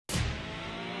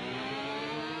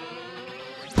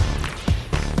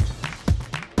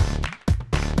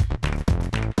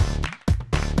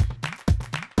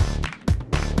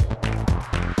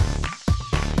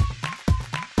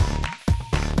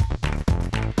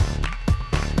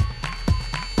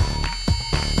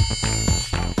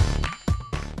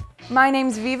My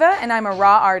name's Viva and I'm a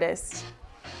raw artist.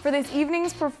 For this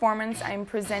evening's performance, I'm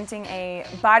presenting a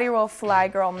BODYroll Fly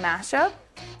Girl mashup.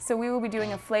 So we will be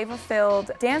doing a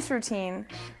flavor-filled dance routine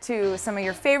to some of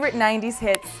your favorite 90s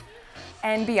hits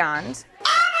and beyond.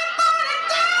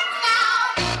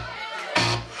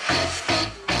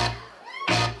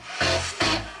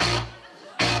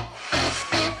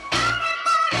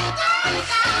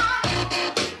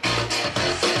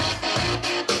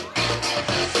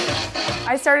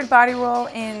 I started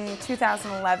BODYroll in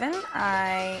 2011.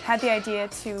 I had the idea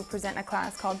to present a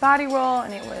class called BODYroll,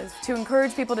 and it was to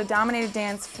encourage people to dominate a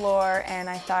dance floor, and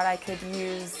I thought I could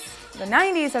use the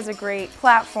 90s as a great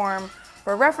platform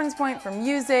for a reference point for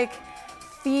music,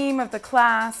 theme of the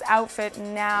class, outfit,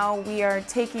 and now we are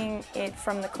taking it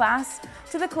from the class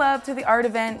to the club, to the art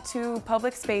event, to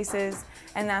public spaces,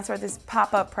 and that's where this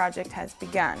pop-up project has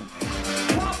begun.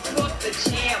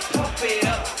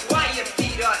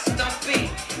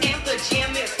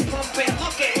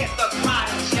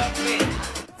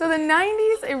 So the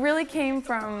 90s, it really came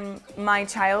from my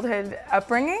childhood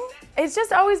upbringing. It's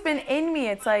just always been in me.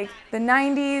 It's like the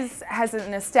 90s has a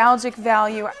nostalgic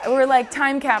value. We're like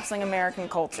time capsuling American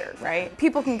culture, right?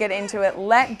 People can get into it,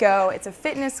 let go. It's a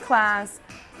fitness class,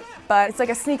 but it's like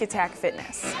a sneak attack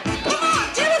fitness. Come on,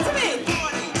 give it to me!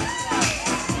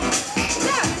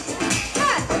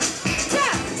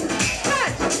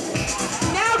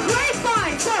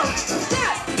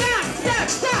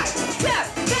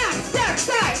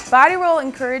 BODYroll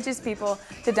encourages people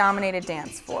to dominate a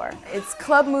dance floor. It's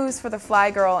club moves for the fly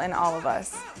girl in all of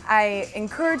us. I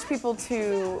encourage people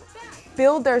to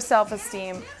build their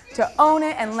self-esteem, to own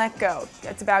it and let go.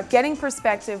 It's about getting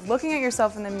perspective, looking at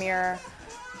yourself in the mirror,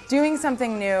 doing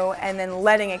something new, and then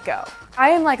letting it go. I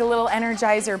am like a little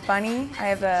Energizer bunny. I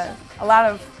have a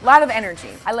lot of energy.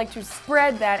 I like to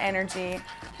spread that energy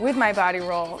with my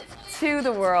BODYroll to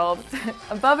the world,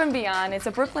 above and beyond. It's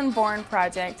a Brooklyn-born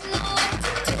project.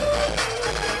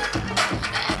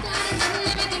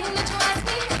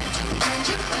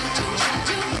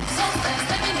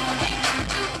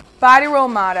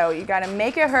 BODYroll motto, you gotta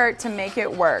make it hurt to make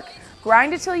it work.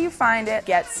 Grind it till you find it,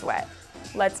 get sweat.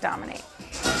 Let's dominate.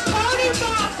 Party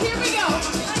rock, here we go.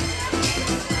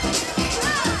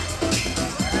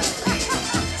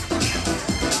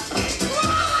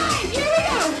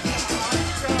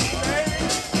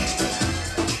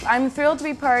 I'm thrilled to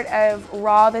be part of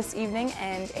Raw this evening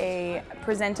and a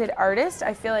presented artist.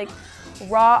 I feel like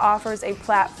Raw offers a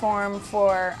platform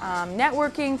for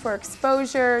networking, for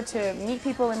exposure, to meet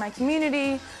people in my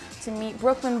community, to meet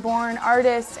Brooklyn-born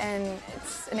artists, and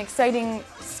it's an exciting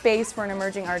space for an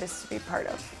emerging artist to be part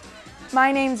of.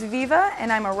 My name's Viva,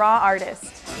 and I'm a raw artist.